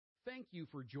Thank you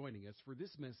for joining us for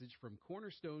this message from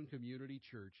Cornerstone Community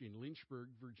Church in Lynchburg,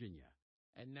 Virginia.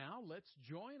 And now let's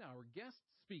join our guest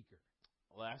speaker.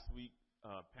 Last week,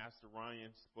 Pastor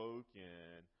Ryan spoke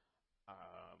and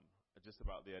just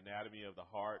about the anatomy of the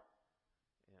heart,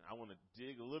 and I want to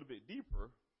dig a little bit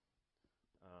deeper.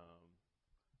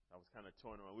 I was kind of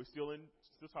torn around. We're still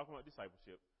talking about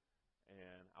discipleship,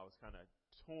 and I was kind of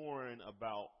torn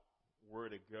about where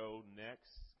to go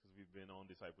next because we've been on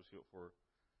discipleship for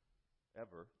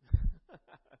ever, at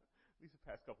least the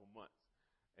past couple months,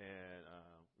 and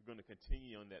we're going to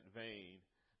continue on that vein.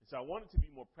 And so I wanted to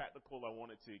be more practical. I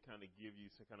wanted to kind of give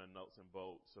you some kind of nuts and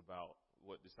bolts about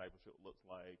what discipleship looks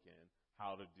like and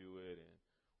how to do it, and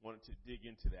wanted to dig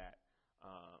into that.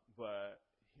 But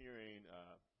hearing,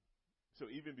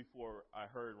 so even before I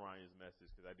heard Ryan's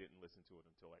message, because I didn't listen to it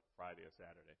until like Friday or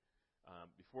Saturday,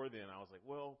 before then I was like,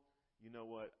 well, you know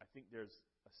what? I think there's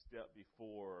a step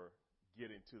before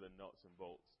getting to the nuts and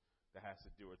bolts that has to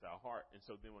do with our heart. And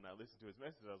so then when I listened to his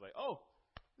message, I was like, oh,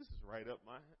 this is right up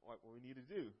what we need to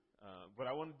do. But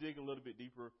I want to dig a little bit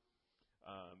deeper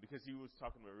because he was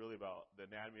talking really about the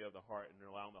anatomy of the heart and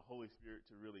allowing the Holy Spirit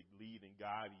to really lead and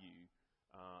guide you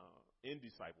in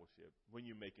discipleship when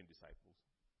you're making disciples.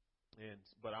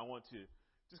 But I want to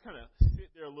just kind of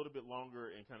sit there a little bit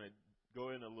longer and kind of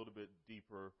go in a little bit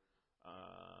deeper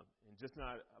and just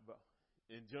not about,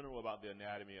 in general, about the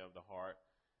anatomy of the heart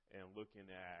and looking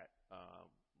at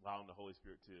allowing the Holy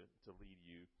Spirit to lead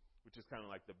you, which is kind of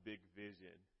like the big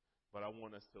vision. But I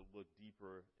want us to look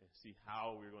deeper and see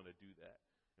how we're going to do that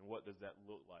and what does that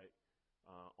look like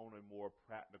on a more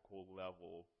practical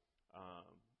level.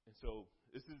 And so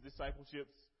this is discipleship,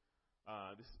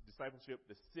 the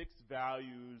 6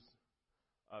 values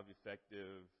of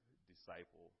effective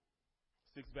disciple.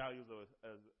 6 values of,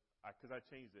 because I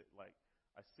changed it. Like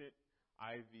I sent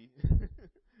Ivy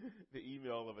the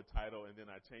email of a title, and then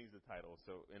I changed the title.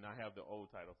 So, and I have the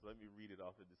old title. So let me read it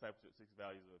off. The Discipleship: 6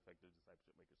 Values of Effective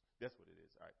Discipleship Makers. That's what it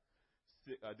is. All right.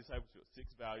 Discipleship: 6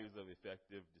 Values of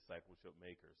Effective Discipleship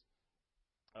Makers.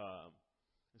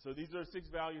 So these are 6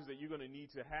 values that you're going to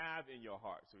need to have in your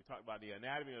heart. So we talked about the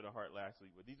anatomy of the heart last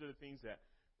week, but these are the things that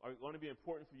are going to be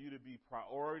important for you to be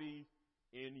priority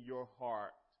in your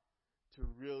heart to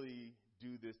really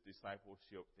do this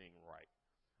discipleship thing right.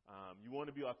 You want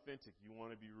to be authentic. You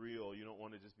want to be real. You don't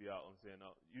want to just be out and saying,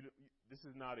 no, this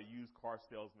is not a used car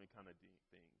salesman kind of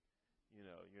thing. You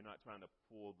know, you're not trying to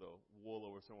pull the wool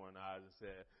over someone's eyes and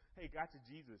say, hey, got you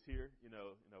Jesus here. You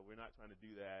know, we're not trying to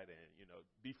do that and,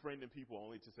 befriending people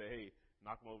only to say, hey,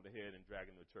 knock them over the head and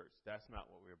drag them to church. That's not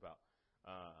what we're about.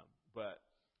 But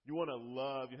you want to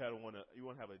love, you want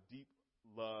to have a deep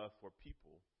love for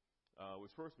people,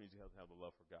 which first means you have to have a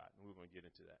love for God. And we're going to get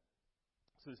into that.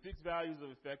 So the 6 values of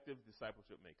effective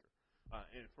discipleship maker.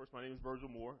 And first, my name is Virgil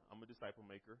Moore. I'm a disciple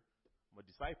maker. I'm a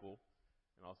disciple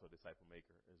and also a disciple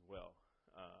maker as well.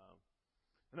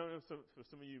 I don't know if for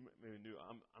some of you maybe new.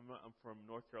 I'm from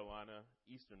North Carolina,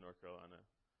 Eastern North Carolina.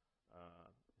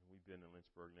 And we've been in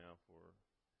Lynchburg now for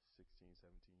 16, 17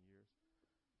 years.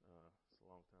 It's a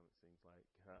long time, it seems like.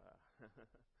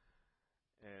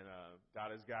 And God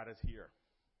has got us here.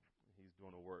 He's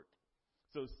doing the work.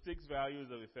 So 6 values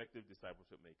of effective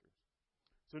discipleship makers.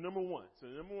 So number one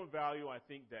value, I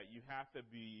think that you have to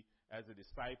be as a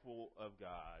disciple of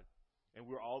God. And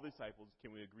we're all disciples.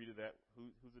 Can we agree to that?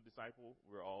 Who's a disciple?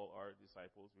 We're all are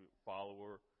disciples. We're a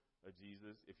follower of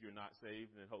Jesus. If you're not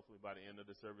saved, then hopefully by the end of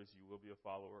the service, you will be a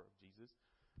follower of Jesus.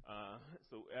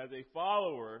 So as a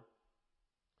follower,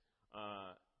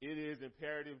 it is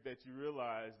imperative that you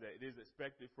realize that it is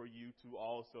expected for you to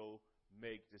also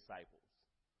make disciples.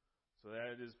 So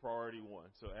that is priority 1.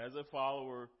 So as a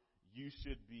follower, you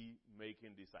should be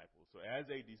making disciples. So as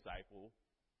a disciple,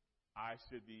 I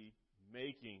should be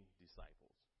making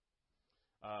disciples.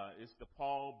 It's the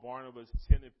Paul, Barnabas,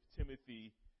 Timothy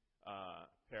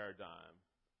paradigm.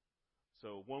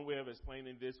 So one way of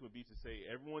explaining this would be to say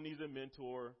everyone needs a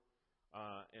mentor,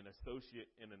 an associate,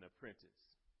 and an apprentice.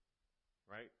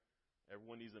 Right?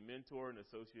 Everyone needs a mentor, an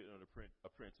associate, and an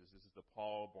apprentice. This is the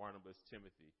Paul, Barnabas,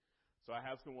 Timothy. So I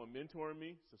have someone mentoring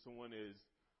me. So someone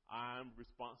I'm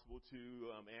responsible to,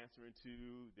 answering to.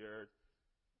 They're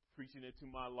preaching into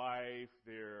my life.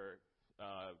 They're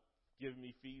giving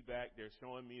me feedback. They're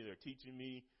showing me. They're teaching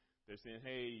me. They're saying,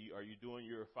 hey, are you doing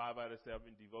your 5 out of 7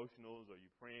 devotionals? Are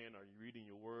you praying? Are you reading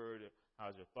your word?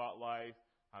 How's your thought life?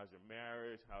 How's your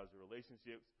marriage? How's your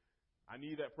relationships? I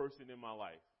need that person in my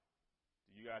life.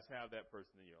 Do you guys have that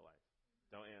person in your life?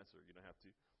 Don't answer. You don't have to.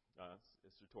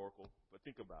 It's rhetorical, but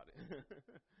think about it.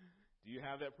 Do you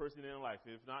have that person in your life?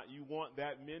 If not, you want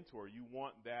that mentor. You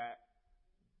want that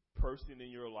person in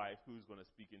your life who's going to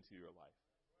speak into your life.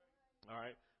 All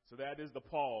right? So that is the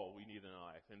Paul we need in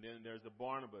our life. And then there's the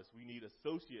Barnabas. We need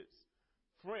associates,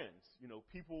 friends,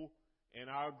 people in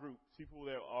our group, people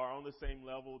that are on the same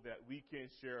level that we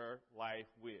can share life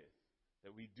with,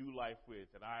 that we do life with,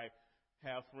 that I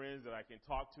have friends that I can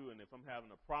talk to, and if I'm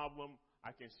having a problem,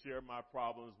 I can share my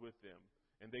problems with them,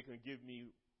 and they can give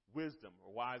me wisdom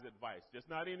or wise advice. Just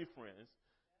not any friends,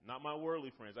 not my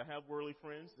worldly friends. I have worldly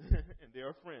friends, and they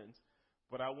are friends,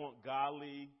 but I want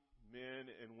godly men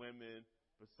and women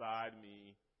beside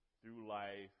me through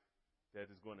life that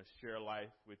is going to share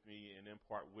life with me and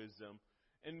impart wisdom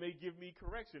and may give me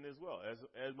correction as well.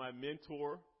 As my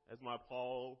mentor, as my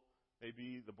Paul,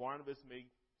 maybe the Barnabas may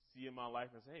see in my life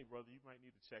and say, hey, brother, you might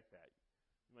need to check that.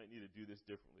 You might need to do this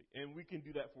differently. And we can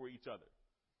do that for each other.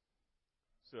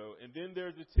 So, and then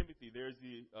there's the Timothy. There's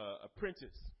the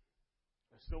apprentice.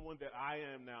 Someone that I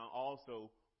am now also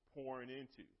pouring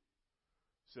into.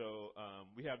 So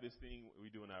we have this thing we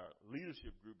do in our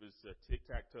leadership group. It's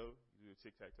tic-tac-toe. You do a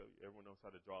tic-tac-toe. Everyone knows how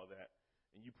to draw that.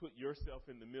 And you put yourself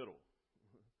in the middle.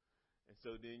 And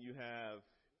so then you have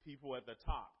people at the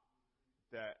top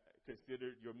that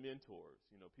consider your mentors.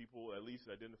 People at least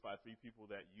identify 3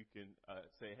 people that you can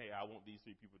say, hey, I want these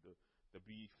 3 people to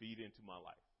feed into my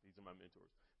life. These are my mentors.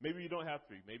 Maybe you don't have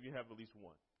 3. Maybe you have at least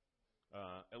 1.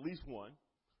 At least 1.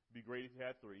 It'd be great if you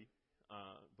had 3.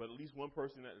 But at least one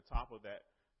person at the top of that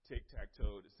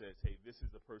tic-tac-toe that says, hey, this is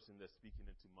the person that's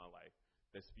speaking into my life,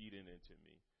 that's feeding into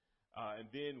me. And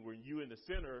then when you in the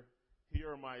center, here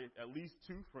are my at least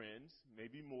 2 friends,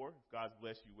 maybe more, if God's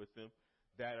blessed you with them,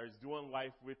 that are doing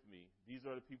life with me. These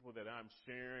are the people that I'm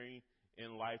sharing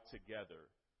in life together,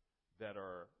 that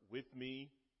are with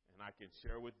me, and I can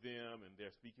share with them, and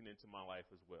they're speaking into my life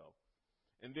as well.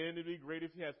 And then it'd be great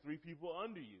if you had 3 people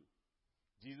under you.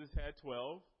 Jesus had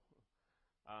 12,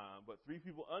 but 3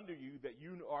 people under you that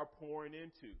you are pouring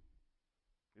into.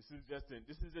 This is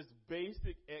just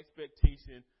basic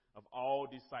expectation of all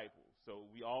disciples. So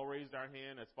we all raised our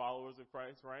hand as followers of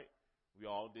Christ, right? We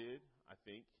all did, I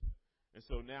think. And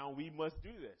so now we must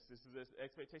do this. This is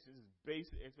expectation. This is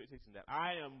basic expectation that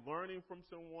I am learning from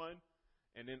someone,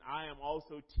 and then I am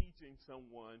also teaching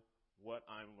someone what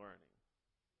I'm learning.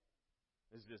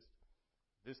 This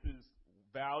is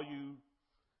value.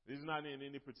 This is not in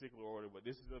any particular order, but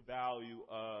this is a value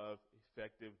of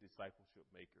effective discipleship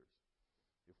makers.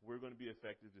 If we're going to be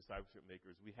effective discipleship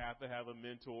makers, we have to have a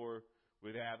mentor,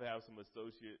 we have to have some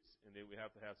associates, and then we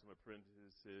have to have some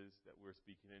apprentices that we're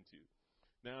speaking into.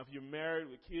 Now, if you're married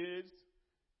with kids,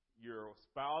 your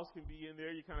spouse can be in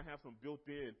there. You kind of have some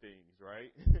built-in things,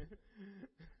 right?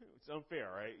 It's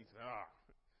unfair, right? You say,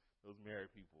 those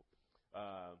married people.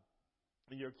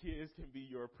 And your kids can be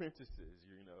your apprentices,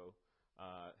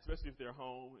 especially if they're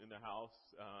home in the house,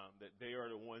 that they are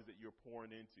the ones that you're pouring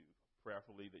into,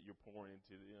 prayerfully that you're pouring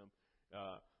into them.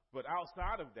 But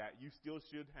outside of that, you still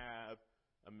should have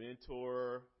a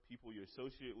mentor, people you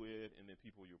associate with, and then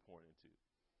people you're pouring into.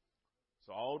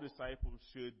 So all disciples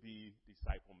should be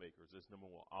disciple makers. That's number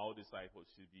 1. All disciples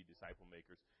should be disciple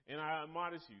makers. And I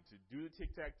admonish you to do the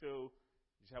tic-tac-toe.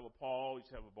 You should have a Paul, you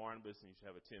should have a Barnabas, and you should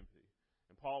have a Timothy.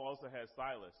 And Paul also had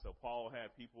Silas. So Paul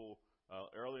had people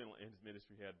early in his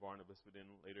ministry. He had Barnabas, but then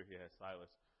later he had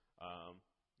Silas.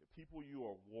 People you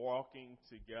are walking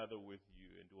together with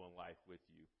you and doing life with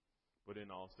you. But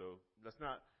then also,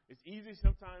 it's easy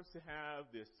sometimes to have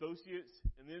the associates,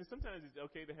 and then sometimes it's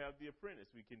okay to have the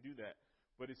apprentice. We can do that.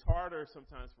 But it's harder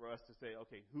sometimes for us to say,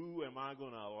 okay, who am I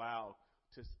going to allow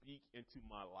to speak into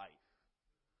my life?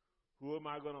 Who am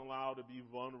I going to allow to be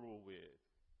vulnerable with?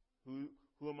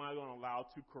 Who am I going to allow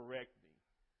to correct me?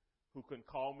 Who can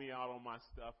call me out on my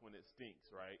stuff when it stinks,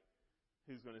 right?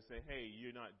 Who's going to say, hey,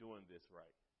 you're not doing this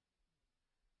right.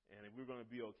 And we're going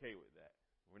to be okay with that.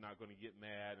 We're not going to get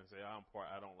mad and say, I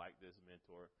don't like this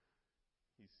mentor.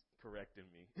 He's correcting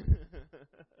me.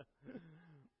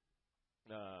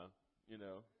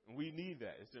 And we need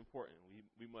that. It's important.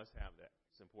 We must have that.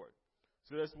 It's important.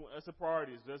 So that's a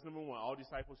priority. That's number 1. All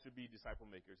disciples should be disciple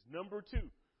makers. Number 2,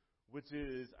 which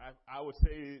is, I would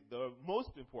say, the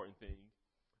most important thing,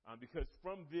 because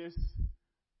from this,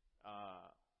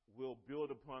 we'll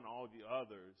build upon all the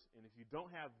others. And if you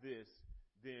don't have this,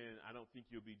 then I don't think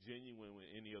you'll be genuine with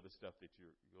any other stuff that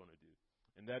you're going to do.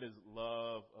 And that is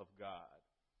love of God.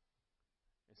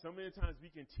 And so many times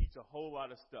we can teach a whole lot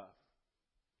of stuff.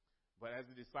 But as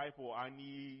a disciple, and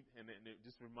it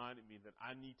just reminded me that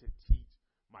I need to teach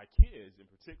my kids in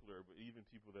particular, but even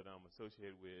people that I'm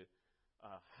associated with,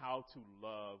 how to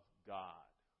love God.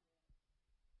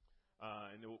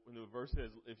 And the verse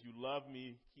says, if you love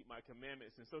me, keep my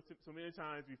commandments. And so many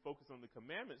times we focus on the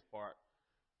commandments part,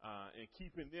 and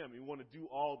keeping them. You want to do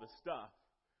all the stuff.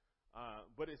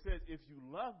 But it says, if you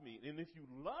love me, and if you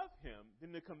love him,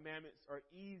 then the commandments are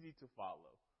easy to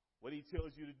follow. What he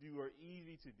tells you to do are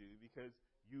easy to do because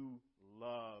you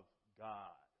love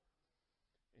God.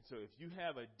 And so if you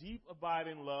have a deep,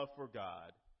 abiding love for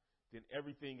God, then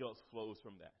everything else flows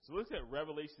from that. So let's at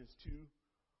Revelations 2,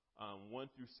 1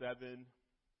 through 7.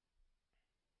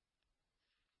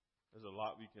 There's a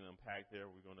lot we can unpack there.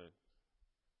 We're going to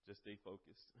just stay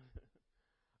focused.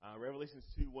 Revelations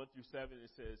 2, 1 through 7,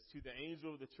 it says, to the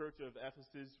angel of the church of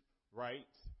Ephesus write,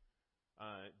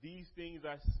 these things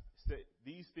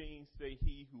say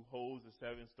he who holds the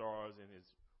 7 stars in his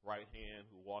right hand,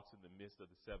 who walks in the midst of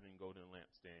the 7 golden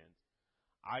lampstands.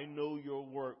 I know your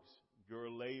works, your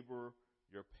labor,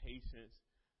 your patience,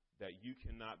 that you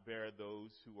cannot bear those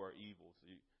who are evil.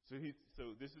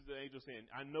 So this is the angel saying,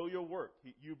 I know your work.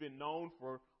 You've been known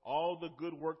for all the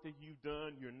good work that you've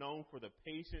done. You're known for the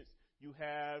patience you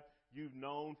have. You've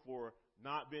known for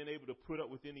not being able to put up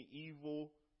with any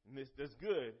evil. And that's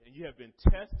good. And you have been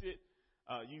tested.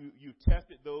 You've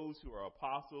tested those who are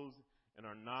apostles and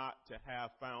are not, to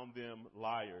have found them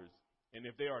liars. And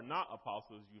if they are not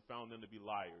apostles, you found them to be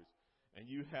liars. And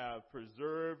you have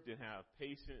preserved and have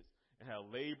patience and have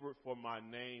labored for my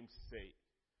name's sake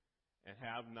and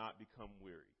have not become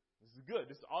weary. This is good.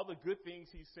 This is all the good things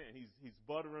he's saying. He's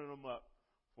buttering them up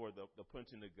for the punch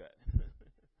in the gut.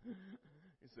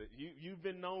 He said, you've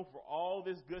been known for all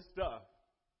this good stuff.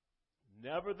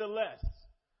 Nevertheless,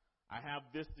 I have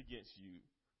this against you,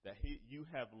 that you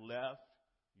have left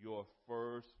your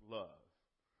first love.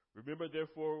 Remember,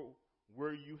 therefore,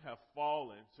 where you have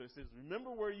fallen. So it says, remember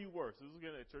where you were. So this is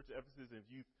again at Church of Ephesus. And if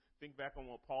you think back on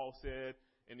what Paul said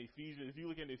in Ephesians, if you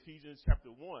look at Ephesians chapter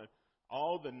 1,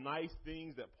 all the nice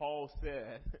things that Paul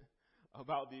said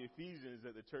about the Ephesians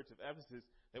at the Church of Ephesus,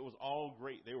 it was all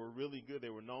great. They were really good. They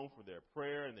were known for their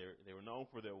prayer, and they were known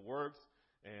for their works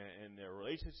and their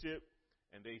relationship.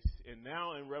 And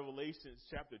now in Revelation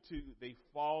chapter 2, they've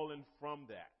fallen from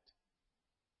that.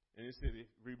 And it said,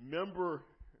 remember,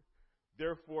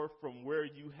 therefore, from where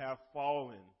you have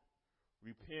fallen,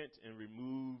 repent and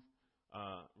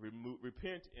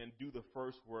repent and do the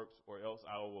first works, or else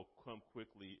I will come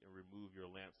quickly and remove your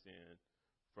lampstand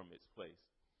from its place.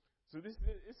 So this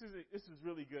is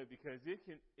really good because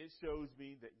it shows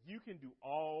me that you can do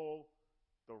all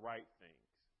the right things,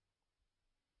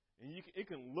 and it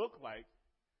can look like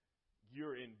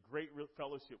you're in great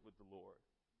fellowship with the Lord.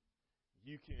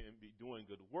 You can be doing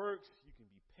good works. You can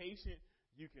be patient.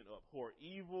 You can abhor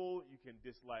evil. You can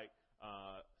dislike.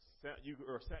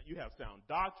 You have sound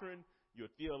doctrine.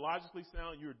 You're theologically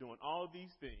sound. You're doing all of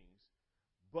these things,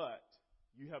 but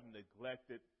you have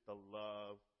neglected the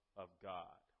love of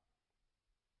God.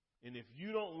 And if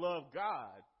you don't love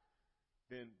God,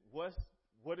 then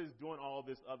what is doing all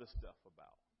this other stuff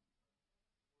about?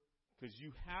 Because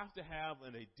you have to have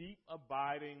a deep,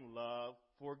 abiding love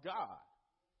for God.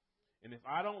 And if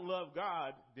I don't love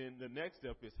God, then the next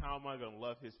step is, how am I going to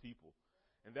love his people?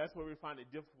 And that's where we find it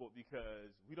difficult,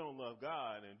 because we don't love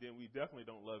God, and then we definitely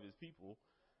don't love his people.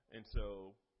 And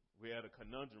so we're at a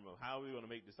conundrum of how are we going to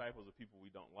make disciples of people we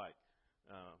don't like.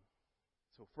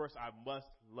 So first, I must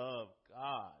love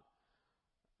God.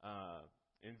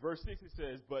 In verse 6 it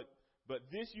says, but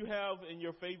this you have in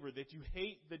your favor, that you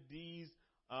hate the deeds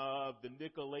of the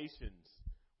Nicolaitans,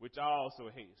 which I also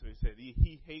hate. So he said he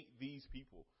hate these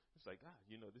people. It's like, God,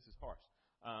 this is harsh.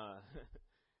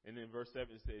 And then verse 7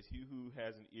 it says, he who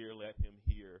has an ear, let him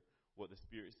hear what the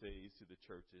Spirit says to the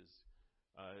churches.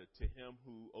 To him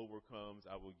who overcomes,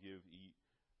 I will give eat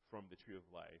from the tree of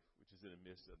life, which is in the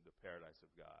midst of the paradise of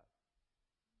God.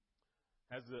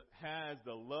 Has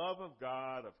the love of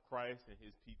God, of Christ and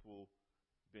his people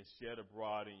been shed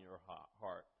abroad in your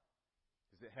heart?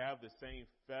 Does it have the same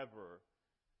fervor?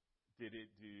 Did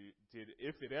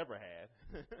if it ever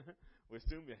had? We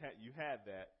assume you had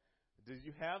that. Did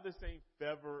you have the same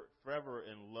fervor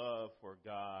and love for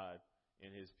God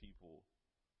and his people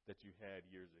that you had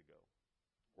years ago?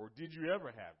 Or did you ever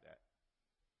have that?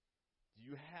 Do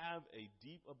you have a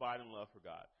deep, abiding love for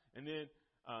God? And then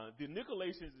the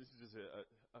Nicolaitans, this is just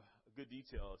a good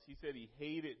detail. He said he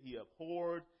hated, he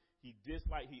abhorred, he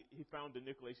disliked, he found the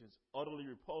Nicolaitans utterly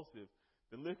repulsive.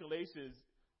 The Nicolaitans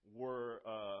were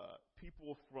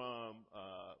people from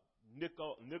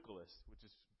Nicholas, which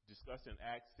is discussed in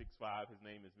Acts 6:5. His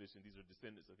name is mentioned. These are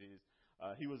descendants of his.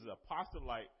 He was an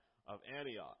apostolate of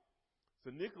Antioch.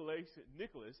 So Nicholas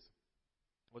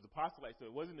was apostolate, so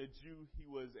it wasn't a Jew. He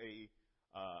was a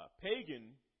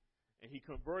pagan, and he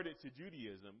converted to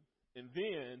Judaism. And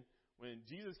then when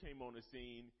Jesus came on the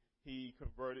scene, he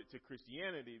converted to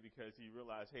Christianity because he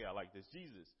realized, hey, I like this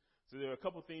Jesus. So there are a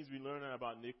couple things we learn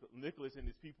about Nicholas and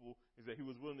his people is that he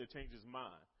was willing to change his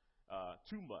mind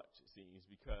too much, it seems,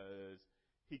 because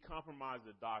he compromised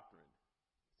the doctrine.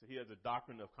 So he has a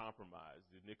doctrine of compromise.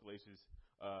 The Nicolaitans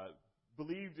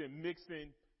believed in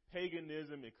mixing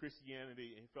paganism and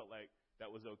Christianity, and he felt like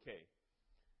that was okay.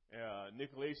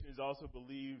 Nicolaitans also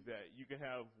believed that you can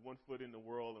have one foot in the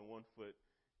world and one foot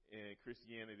in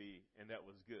Christianity, and that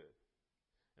was good.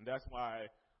 And that's why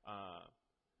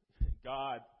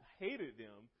God hated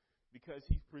them, because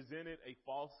he presented a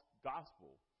false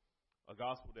gospel, a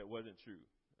gospel that wasn't true,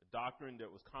 a doctrine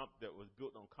that was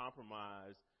built on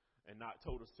compromise and not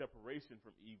total separation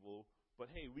from evil. But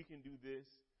hey, we can do this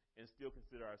and still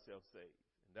consider ourselves saved.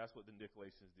 And that's what the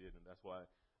Nicolaitans did, and that's why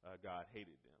God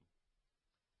hated them.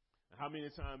 And how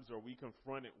many times are we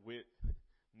confronted with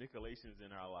Nicolaitans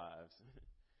in our lives?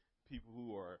 People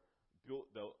who are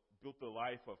built the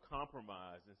life of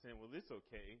compromise and saying, well, it's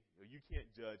okay. You can't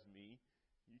judge me.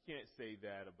 You can't say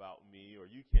that about me, or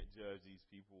you can't judge these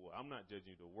people. I'm not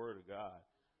judging you. The Word of God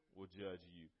will judge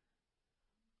you.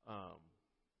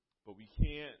 But we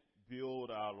can't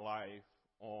build our life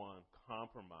on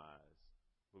compromise,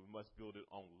 but we must build it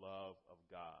on love of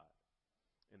God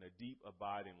and a deep,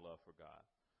 abiding love for God.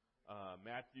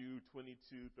 Matthew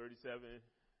 22:37.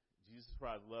 Jesus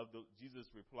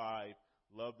replied,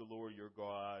 love the Lord your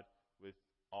God with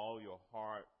all your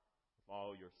heart, with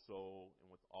all your soul, and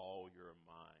with all your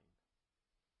mind.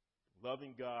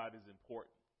 Loving God is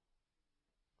important.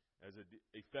 As an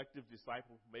effective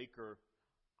disciple maker,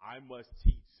 I must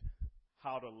teach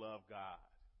how to love God.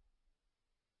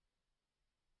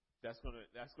 That's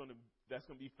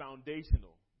gonna be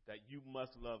foundational, that you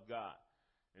must love God.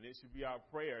 And it should be our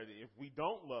prayer that if we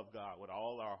don't love God with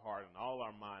all our heart and all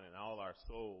our mind and all our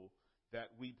soul, that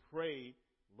we pray,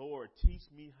 Lord, teach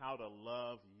me how to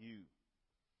love you.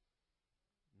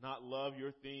 Not love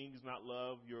your things, not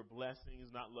love your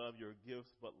blessings, not love your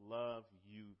gifts, but love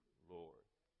you, Lord.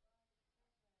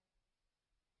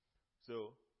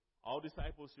 So all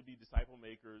disciples should be disciple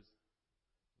makers,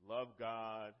 love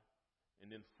God,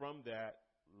 and then from that,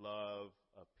 love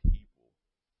a people.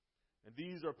 And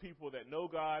these are people that know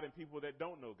God and people that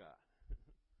don't know God.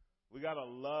 We got to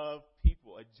love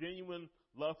people. A genuine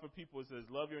love for people says,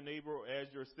 love your neighbor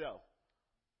as yourself.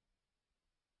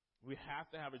 We have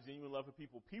to have a genuine love for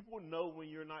people. People know when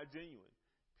you're not genuine.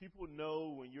 People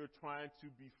know when you're trying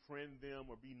to befriend them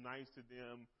or be nice to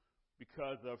them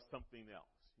because of something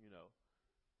else, you know.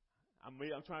 I'm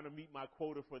trying to meet my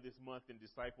quota for this month in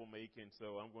disciple making,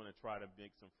 so I'm going to try to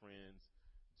make some friends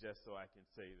just so I can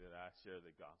say that I share the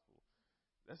gospel.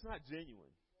 That's not genuine.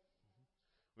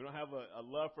 We don't have a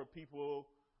love for people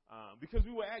because we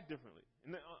will act differently.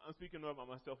 And I'm speaking about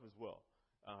myself as well.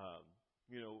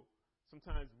 You know,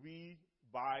 sometimes we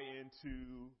buy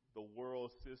into the world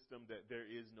system that there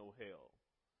is no hell.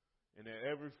 And at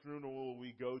every funeral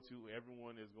we go to,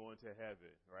 everyone is going to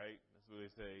heaven, right? That's what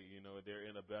they say, you know, they're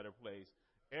in a better place.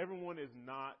 Everyone is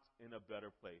not in a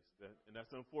better place, and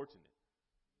that's unfortunate.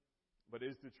 But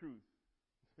it's the truth.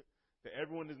 That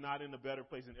everyone is not in a better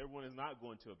place and everyone is not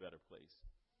going to a better place.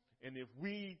 And if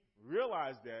we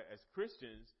realize that as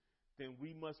Christians, then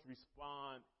we must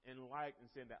respond in light and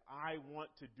saying that I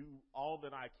want to do all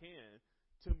that I can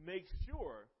to make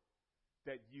sure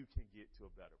that you can get to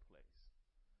a better place.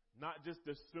 Not just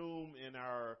assume in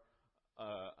our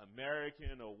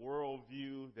American or world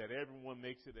view that everyone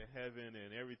makes it to heaven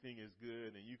and everything is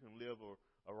good and you can live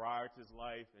a riotous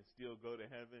life and still go to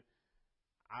heaven.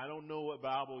 I don't know what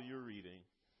Bible you're reading,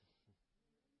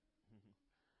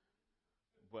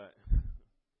 but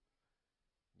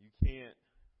you can't.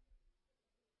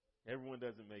 Everyone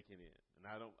doesn't make it in, and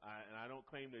I don't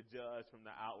claim to judge from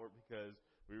the outward, because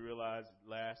we realized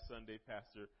last Sunday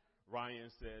Pastor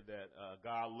Ryan said that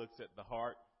God looks at the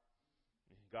heart,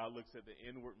 God looks at the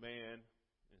inward man,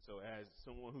 and so as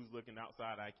someone who's looking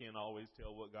outside, I can't always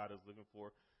tell what God is looking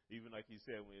for. Even like he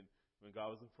said, when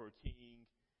God was looking for a king,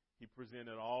 he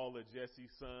presented all of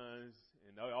Jesse's sons,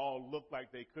 and they all looked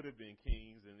like they could have been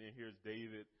kings. And then here's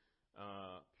David,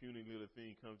 puny little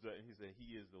thing, comes up, and he said,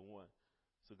 he is the one.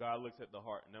 So God looks at the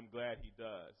heart, and I'm glad he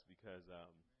does, because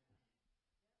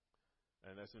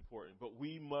and that's important. But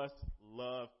we must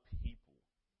love people.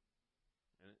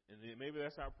 And maybe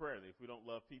that's our prayer, that if we don't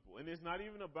love people. And it's not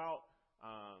even about,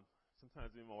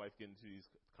 sometimes me and my wife get into these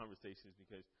conversations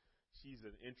because she's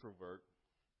an introvert.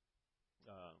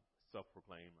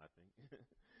 Self-proclaimed, I think.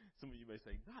 Some of you may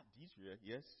say, not Deidre.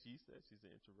 Yes, she says she's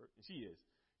an introvert. And she is.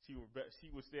 She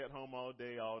would stay at home all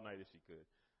day, all night if she could.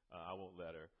 I won't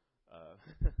let her.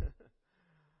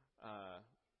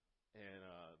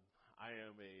 I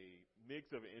am a mix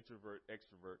of an introvert,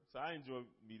 extrovert. So I enjoy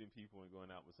meeting people and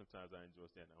going out, but sometimes I enjoy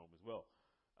staying at home as well.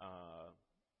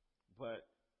 But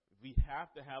we have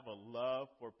to have a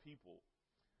love for people.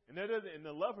 And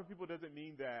the love for people doesn't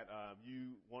mean that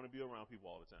you want to be around people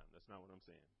all the time. That's not what I'm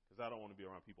saying, because I don't want to be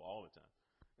around people all the time.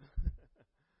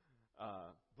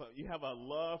 But you have a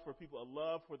love for people, a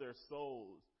love for their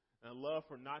souls, and a love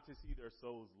for not to see their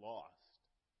souls lost.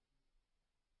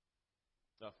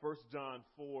 1 John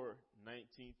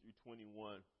 4:19 through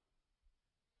 21.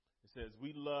 It says,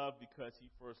 "We love because he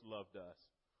first loved us.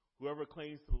 Whoever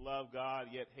claims to love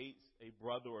God yet hates a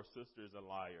brother or sister is a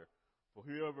liar. For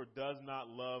whoever does not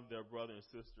love their brother and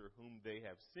sister whom they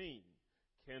have seen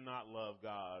cannot love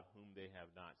God whom they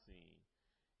have not seen.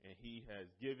 And he has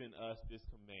given us this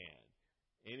command.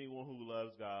 Anyone who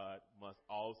loves God must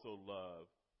also love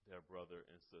their brother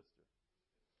and sister."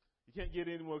 You can't get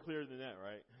any more clear than that,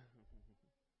 right?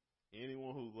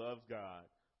 Anyone who loves God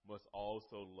must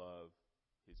also love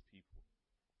his people.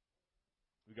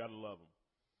 We got to love them.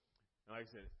 And like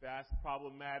I said, if that's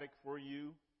problematic for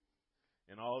you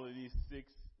and all of these 6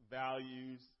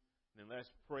 values, then let's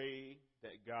pray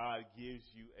that God gives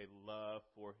you a love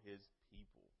for his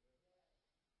people.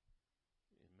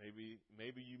 And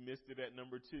maybe you missed it at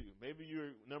number 2. Maybe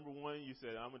you're number 1, you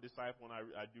said, I'm a disciple, and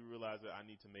I do realize that I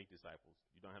need to make disciples.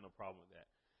 You don't have no problem with that.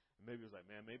 Maybe it's like,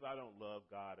 man, maybe I don't love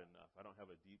God enough. I don't have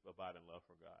a deep, abiding love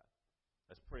for God.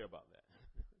 Let's pray about that.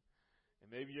 And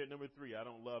maybe you're at number 3. I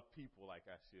don't love people like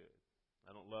I should.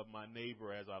 I don't love my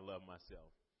neighbor as I love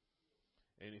myself.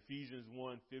 And Ephesians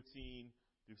 1:15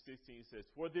 through 16 says,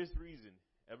 "For this reason,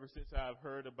 ever since I have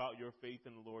heard about your faith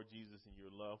in the Lord Jesus and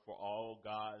your love for all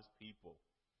God's people.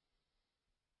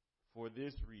 For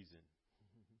this reason,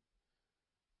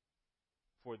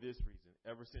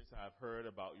 ever since I have heard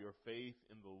about your faith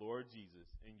in the Lord Jesus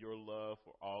and your love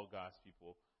for all God's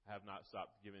people, I have not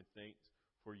stopped giving thanks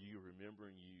for you,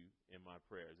 remembering you in my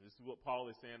prayers." This is what Paul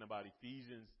is saying about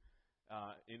Ephesians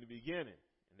in the beginning.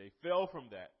 And they fell from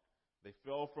that. They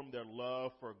fell from their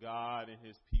love for God and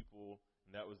his people,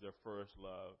 and that was their first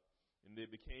love. And they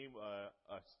became a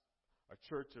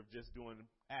church of just doing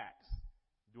acts,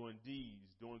 doing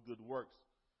deeds, doing good works,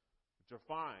 which are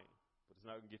fine, but it's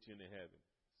not going to get you into heaven.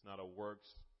 It's not a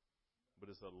works, but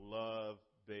it's a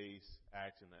love-based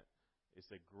action. That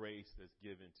it's a grace that's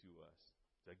given to us.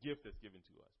 It's a gift that's given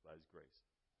to us by his grace.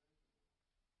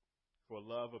 For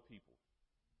love of people.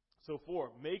 So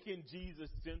 4, making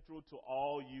Jesus central to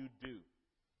all you do.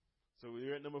 So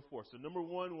we're at number 4. So number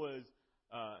 1 was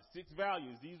 6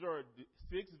 values. These are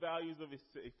 6 values of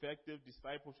effective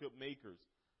discipleship makers.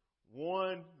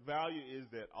 1 value is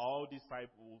that all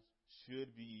disciples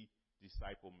should be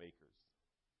disciple makers.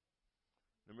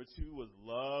 Number 2 was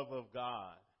love of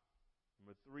God.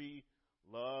 Number 3,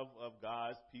 love of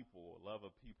God's people, or love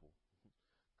of people.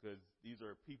 Because these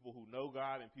are people who know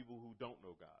God and people who don't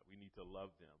know God. We need to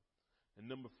love them. And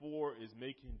number 4 is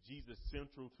making Jesus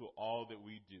central to all that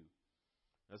we do.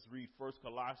 Let's read 1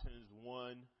 Colossians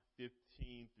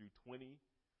 1:15 through 20.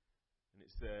 And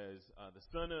it says, the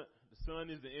Son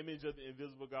is the image of the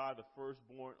invisible God, the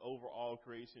firstborn over all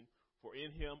creation. For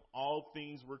in him all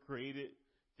things were created,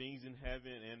 things in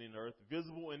heaven and in earth,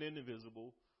 visible and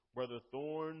invisible, whether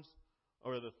thrones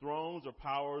or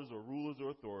powers or rulers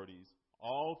or authorities.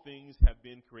 All things have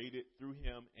been created through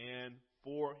him and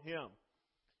for him.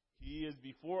 He is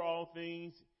before all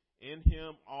things. In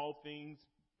him all things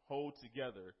hold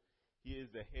together. He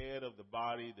is the head of the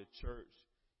body, the church.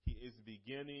 He is the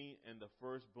beginning and the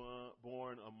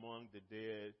firstborn among the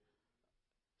dead,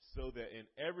 so that in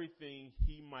everything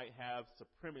he might have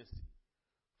supremacy.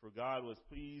 For God was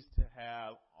pleased to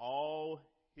have all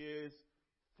his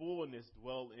fullness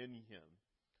dwell in him,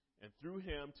 and through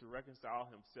him to reconcile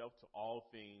himself to all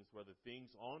things, whether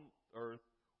things on earth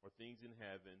or things in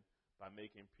heaven, by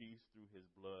making peace through his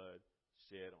blood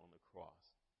shed on the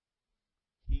cross.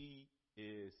 He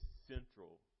is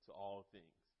central to all things.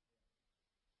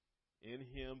 In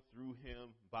him, through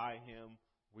him, by him,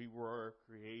 we were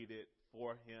created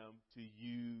for him to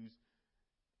use.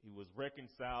 He was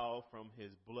reconciled from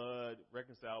his blood,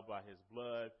 reconciled by his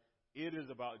blood. It is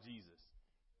about Jesus.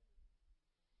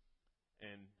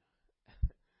 And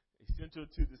essential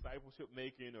to discipleship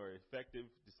making, or effective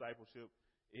discipleship,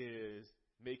 is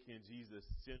making Jesus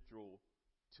central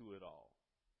to it all.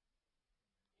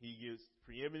 He gives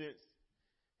preeminence.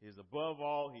 He's above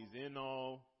all. He's in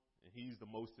all. And he's the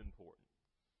most important.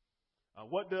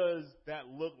 What does that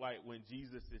look like when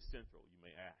Jesus is central, you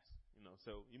may ask?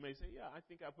 So you may say, yeah, I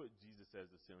think I put Jesus as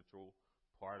the central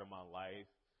part of my life.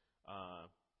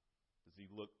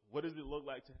 What does it look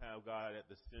like to have God at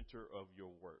the center of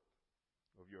your work?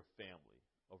 of your family,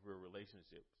 of your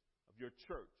relationships, of your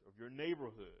church, of your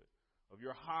neighborhood, of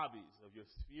your hobbies, of your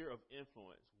sphere of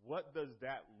influence? What does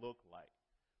that look like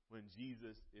when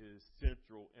Jesus is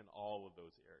central in all of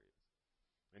those areas?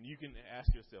 And you can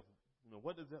ask yourself,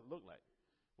 what does that look like?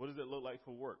 What does it look like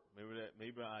for work?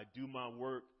 Maybe I do my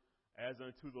work as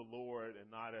unto the Lord and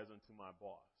not as unto my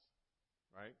boss,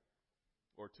 right?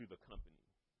 Or to the company.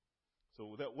 So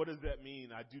what does that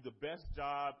mean? I do the best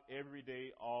job every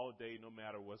day, all day, no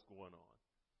matter what's going on.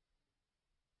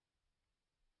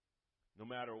 No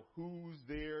matter who's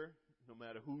there, no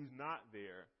matter who's not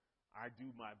there, I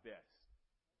do my best.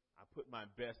 I put my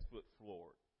best foot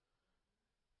forward.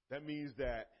 That means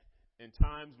that in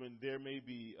times when there may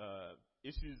be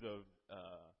issues of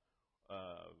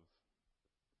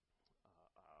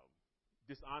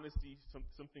dishonesty,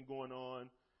 something going on,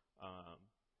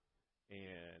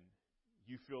 and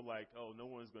you feel like, oh, no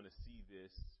one's going to see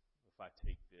this if I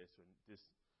take this or this,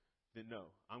 then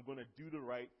no, I'm going to do the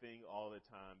right thing all the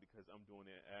time because I'm doing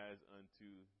it as unto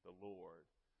the Lord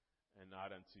and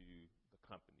not unto the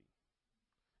company.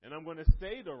 And I'm going to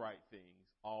say the right things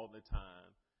all the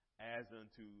time as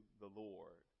unto the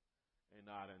Lord and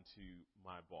not unto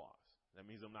my boss. That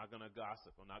means I'm not going to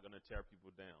gossip. I'm not going to tear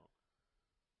people down.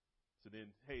 So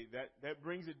then, hey, that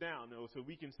brings it down. So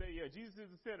we can say, yeah, Jesus is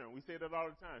the center. We say that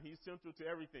all the time. He's central to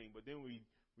everything. But then we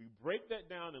break that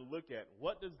down and look at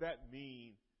what does that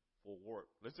mean for work.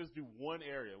 Let's just do one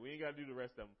area. We ain't got to do the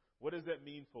rest of them. What does that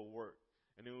mean for work?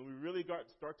 And then when we really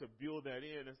start to build that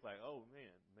in, it's like, oh,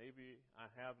 man, maybe I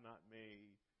have not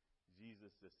made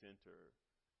Jesus the center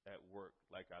at work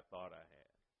like I thought I had.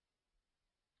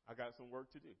 I got some work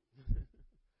to do.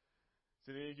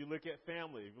 So then if you look at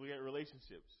family, if you look at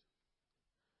relationships,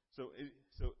 so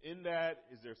in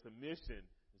that, is there submission?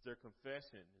 Is there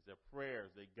confession? Is there prayer?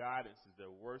 Is there guidance? Is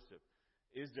there worship?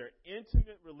 Is there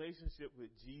intimate relationship with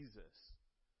Jesus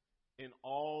in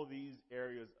all these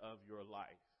areas of your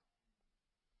life?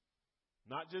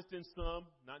 Not just in some,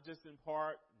 not just in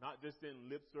part, not just in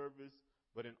lip service,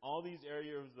 but in all these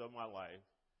areas of my life,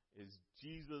 is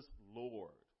Jesus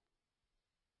Lord?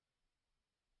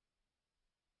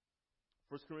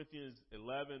 1 Corinthians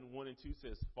 11, 1 and 2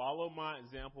 says, follow my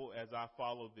example as I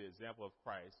follow the example of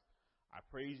Christ. I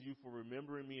praise you for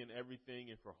remembering me in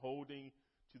everything and for holding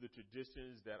to the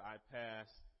traditions that I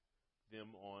passed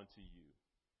them on to you.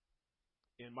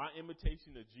 In my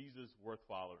imitation of Jesus worth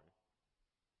following,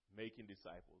 making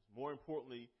disciples. More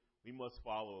importantly, we must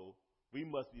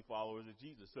be followers of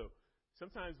Jesus. So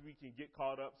sometimes we can get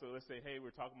caught up. So let's say, hey,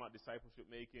 we're talking about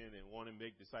discipleship making and want to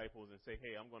make disciples and say,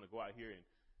 hey, I'm going to go out here and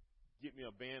get me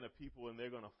a band of people and they're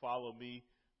going to follow me.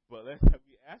 But let's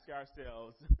we ask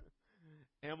ourselves,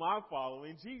 am I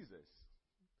following Jesus?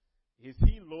 Is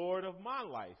he Lord of my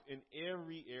life in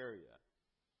every area?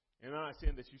 And I'm not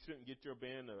saying that you shouldn't get your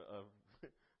band of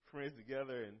friends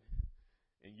together and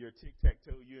you're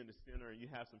tic-tac-toe, you're in the center, and you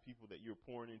have some people that you're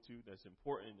pouring into that's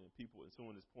important and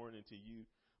someone is pouring into you.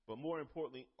 But more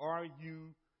importantly,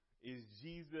 is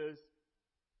Jesus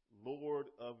Lord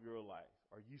of your life?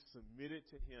 Are you submitted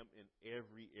to him in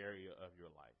every area of your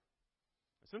life?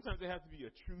 And sometimes there has to be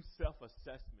a true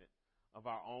self-assessment of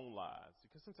our own lives,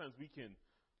 because sometimes we can,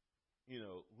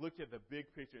 look at the big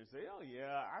picture and say, oh,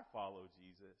 yeah, I follow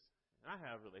Jesus, and I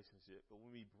have a relationship. But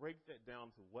when we break that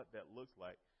down to what that looks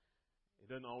like, it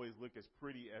doesn't always look as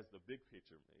pretty as the big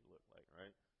picture may look like,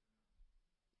 right?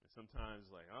 And sometimes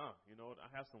like, you know what,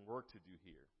 I have some work to do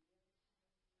here.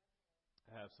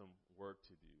 I have some work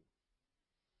to do.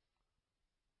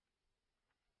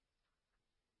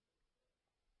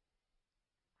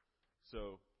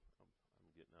 So,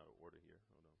 I'm getting out of order here.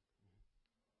 Hold on.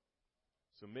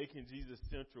 So, making Jesus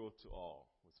central to all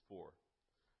was 4.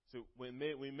 So, when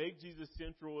we make Jesus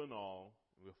central in all,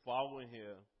 we're following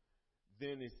him,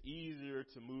 then it's easier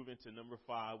to move into number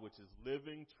 5, which is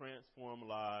living transformed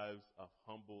lives of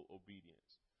humble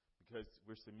obedience. Because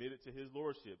we're submitted to his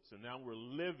lordship. So now we're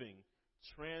living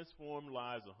transformed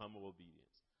lives of humble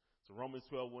obedience. So Romans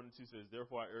 12, 1 and 2 says,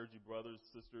 therefore I urge you, brothers,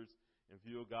 sisters, in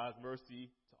view of God's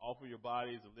mercy, to offer your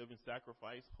bodies a living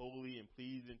sacrifice, holy and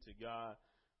pleasing to God.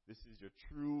 This is your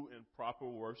true and proper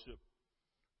worship.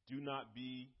 Do not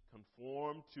be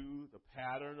conformed to the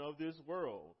pattern of this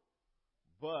world,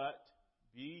 but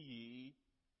be ye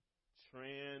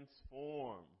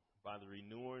transformed by the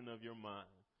renewing of your mind.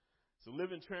 So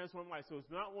living transformed life. So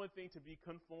it's not one thing to be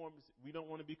conformed. We don't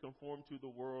want to be conformed to the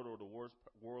world or the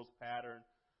world's pattern.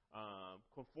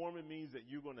 Conforming means that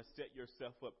you're going to set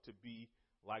yourself up to be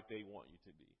like they want you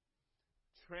to be.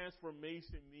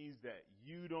 Transformation means that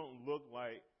you don't look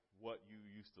like what you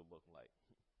used to look like.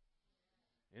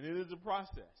 And it is a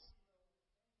process.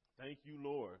 Thank you,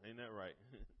 Lord. Ain't that right?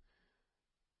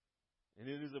 And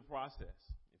it is a process.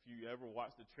 If you ever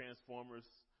watch the Transformers,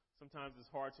 sometimes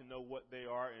it's hard to know what they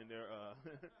are in their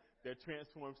their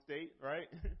transformed state, right?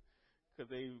 Because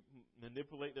they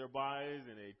manipulate their bodies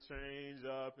and they change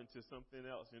up into something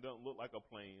else. It doesn't look like a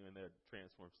plane in their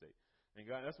transformed state. And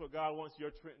God, that's what God wants.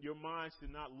 Your mind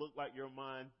should not look like your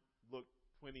mind looked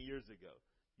 20 years ago.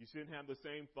 You shouldn't have the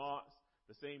same thoughts,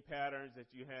 the same patterns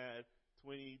that you had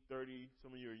 20, 30,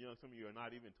 some of you are young, some of you are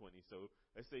not even 20. So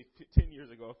let's say 10 years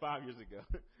ago or 5 years ago.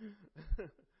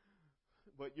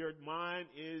 But your mind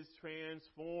is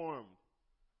transformed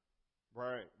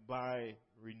by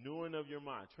renewing of your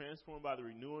mind. Transformed by the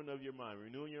renewing of your mind.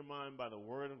 Renewing your mind by the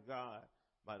Word of God,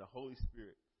 by the Holy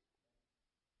Spirit.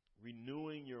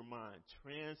 Renewing your mind.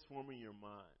 Transforming your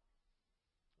mind.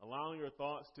 Allowing your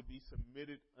thoughts to be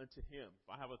submitted unto Him. If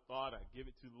I have a thought, I give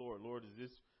it to the Lord. Lord, is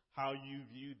this how you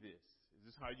view this?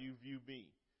 Is this how you view me?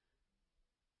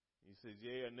 He says,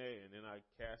 yea or nay, and then I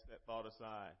cast that thought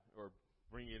aside or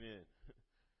bring it in.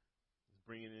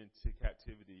 Bring it into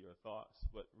captivity, your thoughts.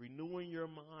 But renewing your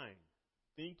mind,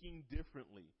 thinking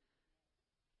differently,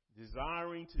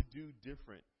 desiring to do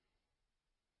different.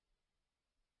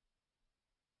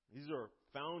 These are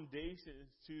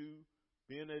foundations to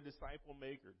being a disciple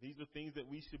maker. These are things that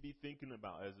we should be thinking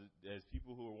about as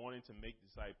people who are wanting to make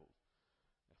disciples.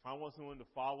 If I want someone to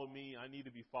follow me, I need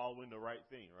to be following the right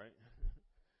thing, right?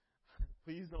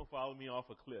 Please don't follow me off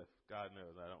a cliff. God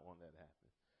knows I don't want that to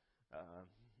happen.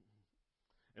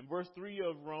 In verse 3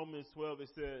 of Romans 12, it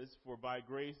says, for by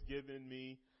grace given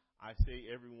me, I say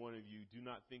every one of you, do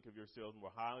not think of yourselves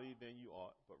more highly than you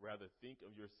ought, but rather think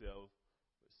of yourselves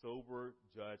with sober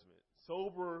judgment.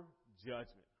 Sober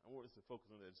judgment. I want us to focus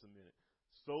on that just a minute.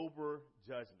 Sober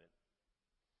judgment.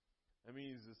 That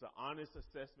means it's an honest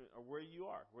assessment of where you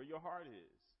are, where your heart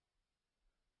is.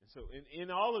 And so in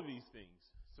all of these things,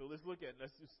 so let's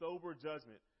do sober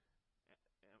judgment.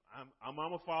 I'm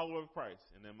a follower of Christ,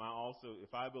 and then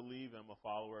if I believe I'm a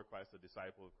follower of Christ, a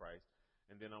disciple of Christ,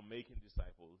 and then I'm making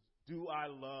disciples, do I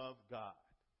love God?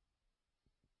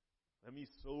 Let me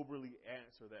soberly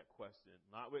answer that question,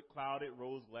 not with clouded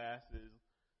rose glasses,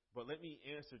 but let me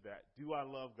answer that. Do I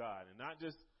love God? And not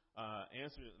just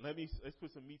answer it. Let's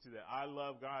put some meat to that. I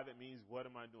love God. That means, what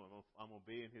am I doing? I'm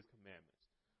obeying His commandments.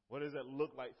 What does that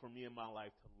look like for me in my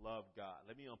life to love God?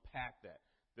 Let me unpack that.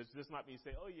 That's just not me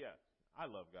saying, oh yeah,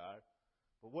 I love God.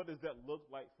 But what does that look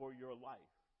like for your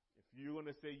life? If you're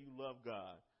going to say you love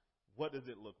God, what does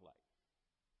it look like?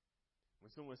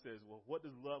 When someone says, well, what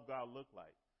does love God look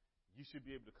like? You should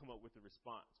be able to come up with a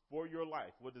response. For your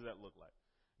life, what does that look like?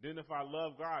 Then if I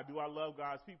love God, do I love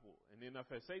God's people? And then if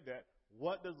I say that,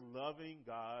 what does loving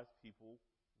God's people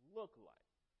look like?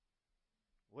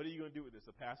 What are you going to do with this?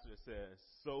 A pastor that says,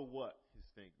 so what?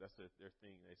 That's their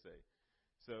thing, they say.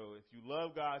 So if you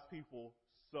love God's people,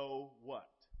 so what?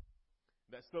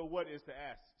 That so what is to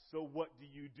ask, so what do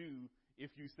you do if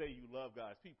you say you love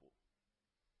God's people?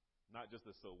 Not just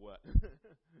a so what.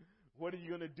 What are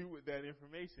you going to do with that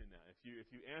information now?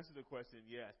 If you answer the question,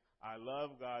 yes, I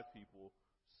love God's people,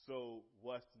 so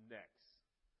what's next?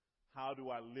 How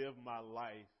do I live my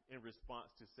life in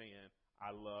response to saying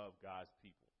I love God's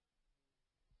people?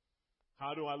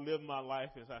 How do I live my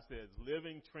life, as I said,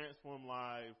 living transformed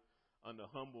life under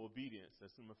humble obedience?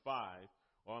 That's number 5.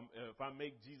 Or if I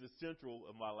make Jesus central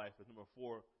of my life, that's number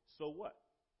 4. So what?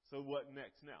 So what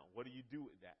next now? What do you do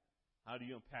with that? How do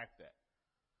you unpack that?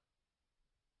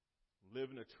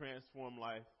 Living a transformed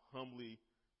life humbly.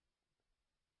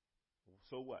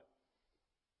 So what?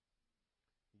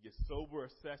 You get sober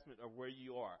assessment of where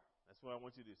you are. That's what I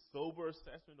want you to do. Sober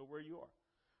assessment of where you are.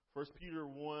 1 Peter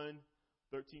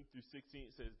 1:13 through 16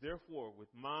 it says, therefore, with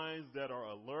minds that are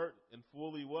alert and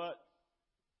fully what?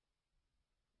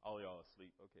 All y'all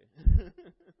asleep, okay.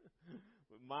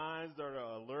 With minds that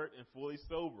are alert and fully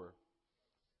sober,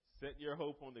 set your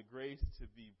hope on the grace to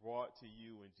be brought to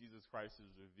you when Jesus Christ is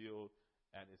revealed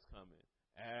at His coming.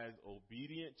 As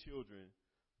obedient children,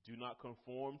 do not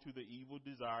conform to the evil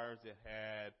desires that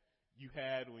you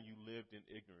had when you lived in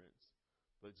ignorance.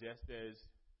 But just as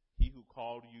He who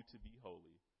called you to be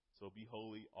holy, so be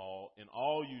holy in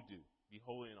all you do. Be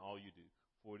holy in all you do.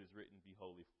 For it is written, be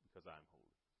holy because I am holy.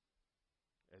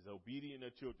 As obedient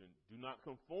children, do not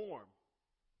conform,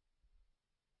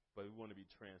 but we want to be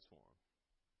transformed.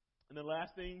 And the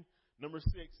last thing, number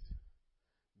 6,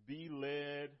 be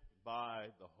led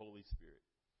by the Holy Spirit.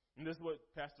 And this is what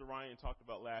Pastor Ryan talked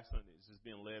about last Sunday, is just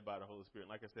being led by the Holy Spirit.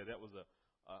 And like I said, that was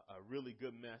a really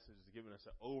good message, giving us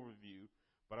an overview,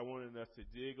 but I wanted us to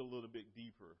dig a little bit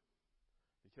deeper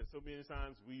Because so many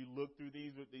times we look through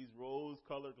these with these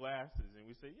rose-colored glasses and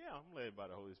we say, yeah, I'm led by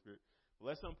the Holy Spirit. But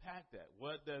let's unpack that.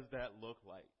 What does that look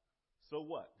like? So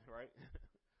what, right?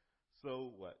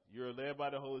 So what? You're led by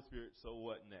the Holy Spirit, so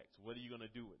what next? What are you going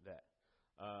to do with that?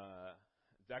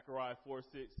 Zechariah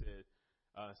 4:6 said,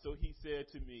 so he said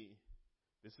to me,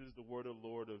 this is the word of the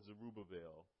Lord of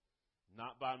Zerubbabel,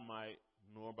 not by might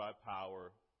nor by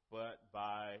power, but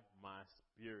by my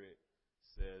Spirit,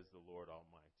 says the Lord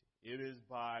Almighty. It is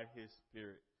by His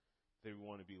Spirit that we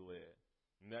want to be led.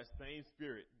 And that same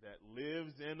Spirit that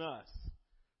lives in us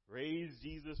raised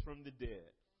Jesus from the dead.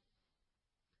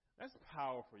 That's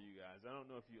powerful, you guys. I don't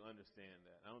know if you understand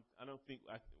that. I don't think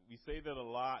we say that a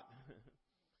lot,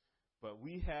 but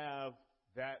we have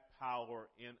that power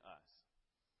in us.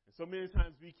 And so many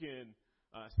times we can,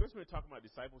 especially when we're talking about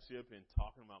discipleship and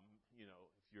talking about,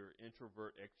 if you're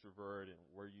introvert, extrovert, and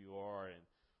where you are and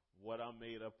what I'm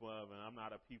made up of, and I'm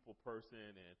not a people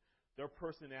person, and their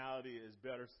personality is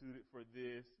better suited for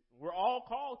this. We're all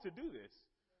called to do this.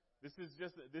 This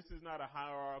is not a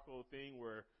hierarchical thing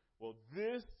where, well,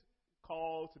 this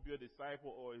call to be a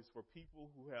disciple or is for people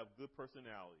who have good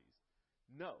personalities.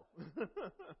 No.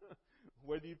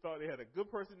 Whether you thought they had a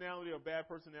good personality or bad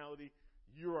personality,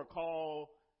 you are called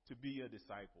to be a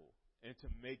disciple and to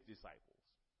make disciples.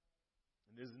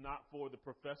 And this is not for the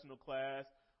professional class.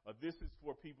 This is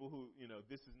for people who,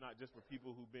 this is not just for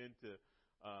people who've been to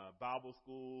Bible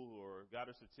school or got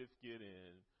a certificate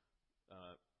in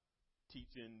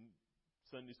teaching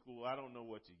Sunday school. I don't know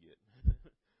what you get.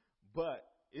 But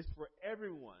it's for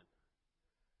everyone.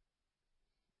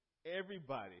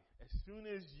 Everybody. As soon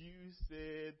as you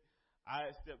said, I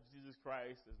accept Jesus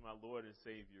Christ as my Lord and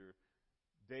Savior,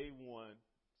 day one,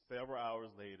 several hours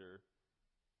later,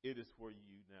 it is for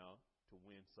you now to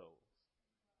win souls.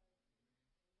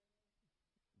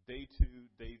 Day 2,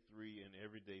 day 3, and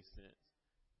every day since,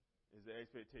 the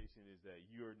expectation is that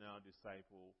you are now a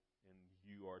disciple and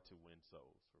you are to win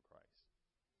souls for Christ.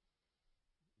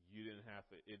 You didn't have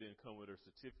to, it didn't come with a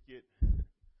certificate.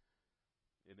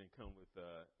 It didn't come with,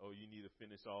 you need to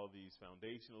finish all these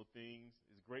foundational things.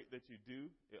 It's great that you do.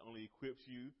 It only equips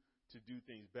you to do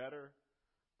things better,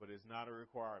 but it's not a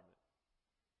requirement.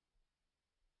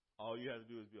 All you have to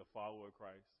do is be a follower of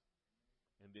Christ,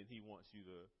 and then He wants you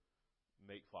to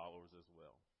make followers as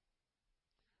well.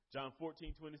 John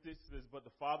 14:26 says, but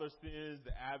the Father sends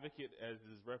the advocate as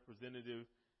His representative,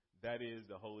 that is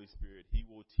the Holy Spirit. He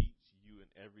will teach you in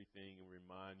everything and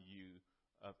remind you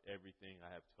of everything I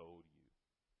have told you.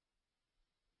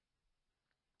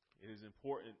 It is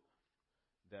important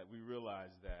that we realize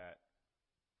that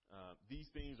these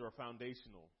things are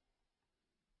foundational.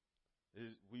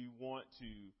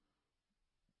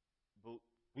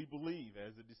 We believe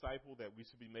as a disciple that we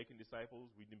should be making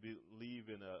disciples. We believe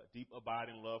in a deep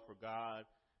abiding love for God,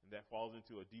 and that falls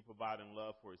into a deep abiding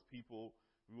love for His people.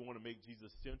 We want to make Jesus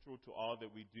central to all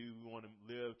that we do. We want to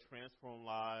live transformed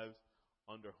lives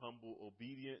under humble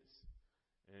obedience,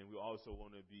 and we also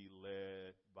want to be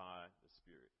led by the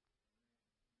Spirit.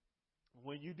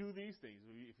 When you do these things,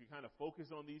 if you kind of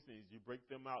focus on these things, you break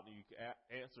them out and you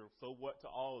answer, so what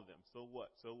to all of them? So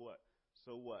what? So what?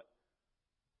 So what?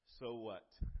 So what?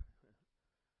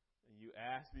 And you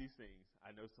ask these things.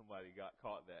 I know somebody got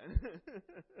caught that.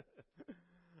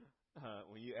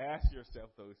 When you ask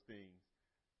yourself those things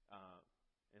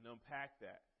and unpack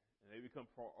that, and they become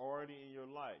priority in your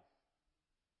life,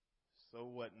 so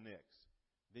what next?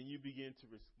 Then you begin to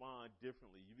respond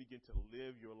differently. You begin to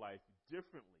live your life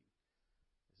differently.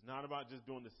 It's not about just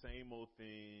doing the same old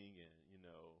thing and,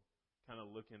 kind of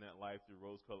looking at life through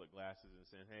rose-colored glasses and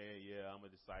saying, hey, yeah, I'm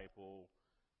a disciple,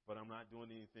 but I'm not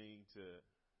doing anything to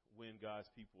win God's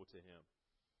people to Him.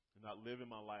 I'm not living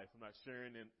my life. I'm not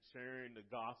sharing the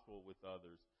gospel with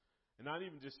others. And not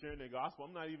even just sharing the gospel.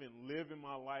 I'm not even living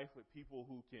my life with people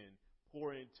who can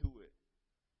pour into it.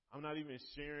 I'm not even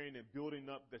sharing and building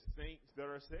up the saints that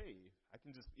are saved. I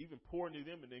can just even pour into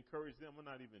them and encourage them. I'm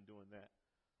not even doing that.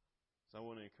 So I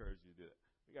want to encourage you to do it.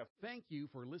 Thank you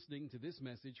for listening to this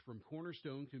message from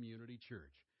Cornerstone Community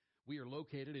Church. We are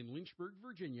located in Lynchburg,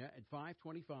 Virginia at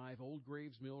 525 Old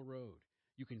Graves Mill Road.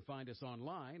 You can find us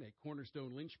online at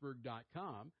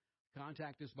cornerstonelynchburg.com,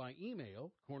 contact us by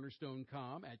email,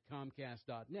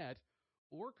 cornerstonecom@comcast.net,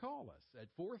 or call us at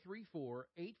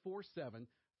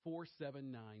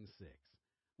 434-847-4796.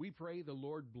 We pray the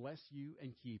Lord bless you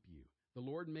and keep you. The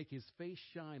Lord make His face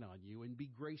shine on you and be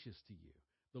gracious to you.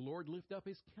 The Lord lift up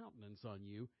His countenance on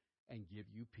you and give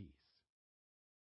you peace.